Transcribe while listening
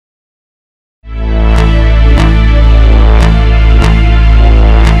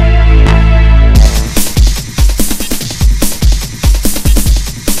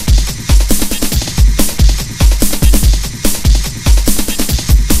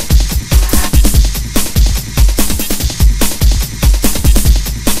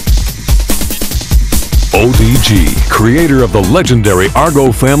AEG, creator of the legendary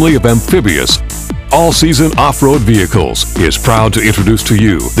ARGO family of amphibious, all-season off-road vehicles, is proud to introduce to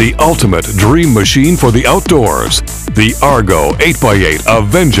you the ultimate dream machine for the outdoors, the ARGO 8x8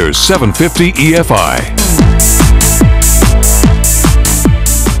 Avenger 750 EFI.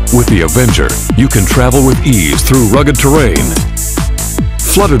 With the Avenger, you can travel with ease through rugged terrain,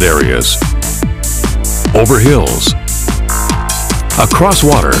 flooded areas, over hills, across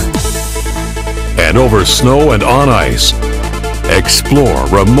water, and over snow and on ice. Explore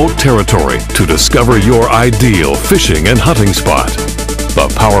remote territory to discover your ideal fishing and hunting spot.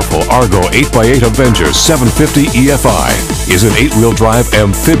 The powerful ARGO 8x8 Avenger 750 EFI is an 8-wheel drive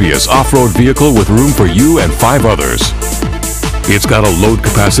amphibious off-road vehicle with room for you and 5 others. It's got a load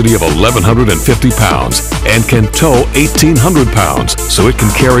capacity of 1,150 pounds and can tow 1,800 pounds, so it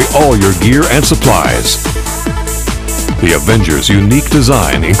can carry all your gear and supplies. The Avenger's unique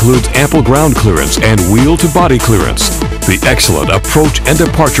design includes ample ground clearance and wheel-to-body clearance, the excellent approach and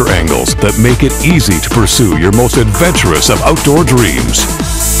departure angles that make it easy to pursue your most adventurous of outdoor dreams.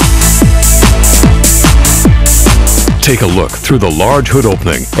 Take a look through the large hood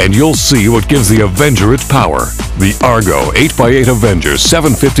opening and you'll see what gives the Avenger its power. The ARGO 8x8 Avenger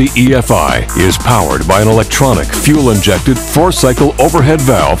 750 EFI is powered by an electronic fuel-injected 4-cycle overhead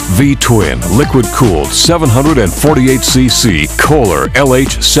valve V-Twin liquid-cooled 748cc Kohler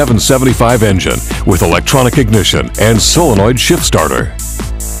LH 775 engine with electronic ignition and solenoid shift starter.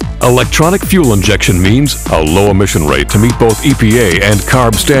 Electronic fuel injection means a low emission rate to meet both EPA and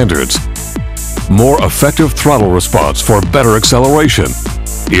CARB standards, more effective throttle response for better acceleration,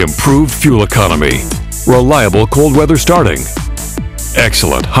 improved fuel economy, reliable cold weather starting,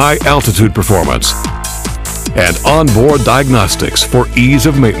 excellent high altitude performance, and onboard diagnostics for ease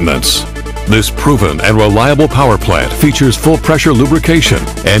of maintenance. This proven and reliable power plant features full pressure lubrication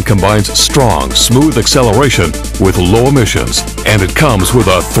and combines strong, smooth acceleration with low emissions, and it comes with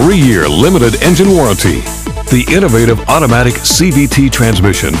a 3-year limited engine warranty. The innovative automatic CVT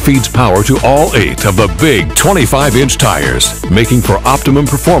transmission feeds power to all 8 of the big 25-inch tires, making for optimum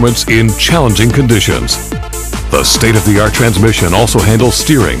performance in challenging conditions. The state-of-the-art transmission also handles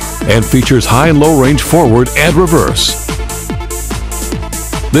steering and features high and low range forward and reverse.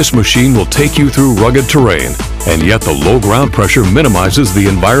 This machine will take you through rugged terrain, and yet the low ground pressure minimizes the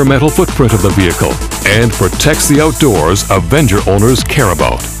environmental footprint of the vehicle and protects the outdoors Avenger owners care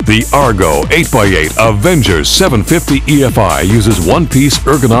about. The ARGO 8x8 Avenger 750 EFI uses one-piece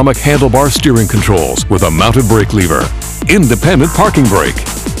ergonomic handlebar steering controls with a mounted brake lever, independent parking brake,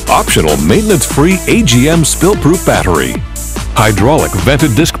 optional maintenance-free AGM spill-proof battery. Hydraulic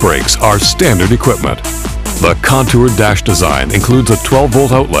vented disc brakes are standard equipment. The contoured dash design includes a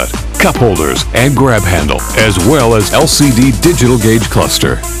 12-volt outlet, cup holders, and grab handle, as well as LCD digital gauge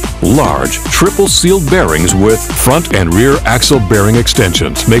cluster. Large, triple-sealed bearings with front and rear axle bearing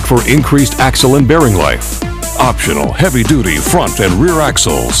extensions make for increased axle and bearing life. Optional heavy-duty front and rear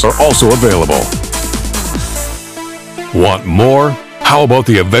axles are also available. Want more? How about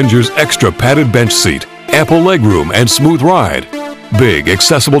the Avenger's extra padded bench seat, ample legroom and smooth ride, big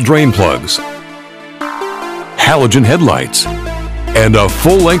accessible drain plugs, halogen headlights, and a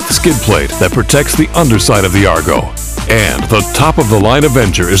full-length skid plate that protects the underside of the ARGO. And the top-of-the-line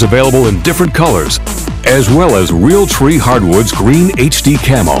Avenger is available in different colors, as well as Real Tree Hardwood's green HD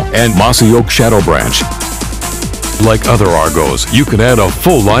camo and mossy oak shadow branch. Like other ARGOs, you can add a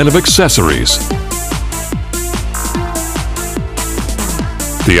full line of accessories.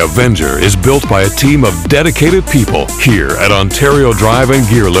 The Avenger is built by a team of dedicated people here at Ontario Drive and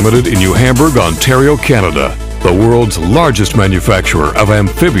Gear Limited in New Hamburg, Ontario, Canada, the world's largest manufacturer of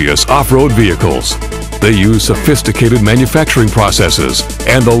amphibious off-road vehicles. They use sophisticated manufacturing processes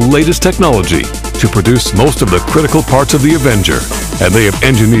and the latest technology to produce most of the critical parts of the Avenger, and they have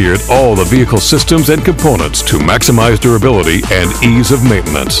engineered all the vehicle systems and components to maximize durability and ease of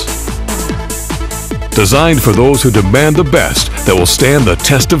maintenance. Designed for those who demand the best that will stand the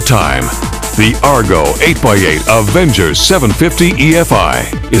test of time, the ARGO 8x8 Avenger 750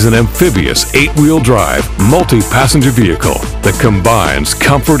 EFI is an amphibious 8-wheel drive, multi-passenger vehicle that combines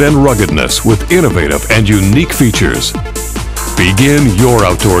comfort and ruggedness with innovative and unique features. Begin your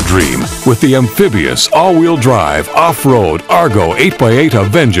outdoor dream with the amphibious all-wheel drive off-road ARGO 8x8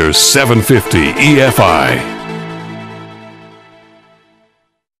 Avenger 750 EFI.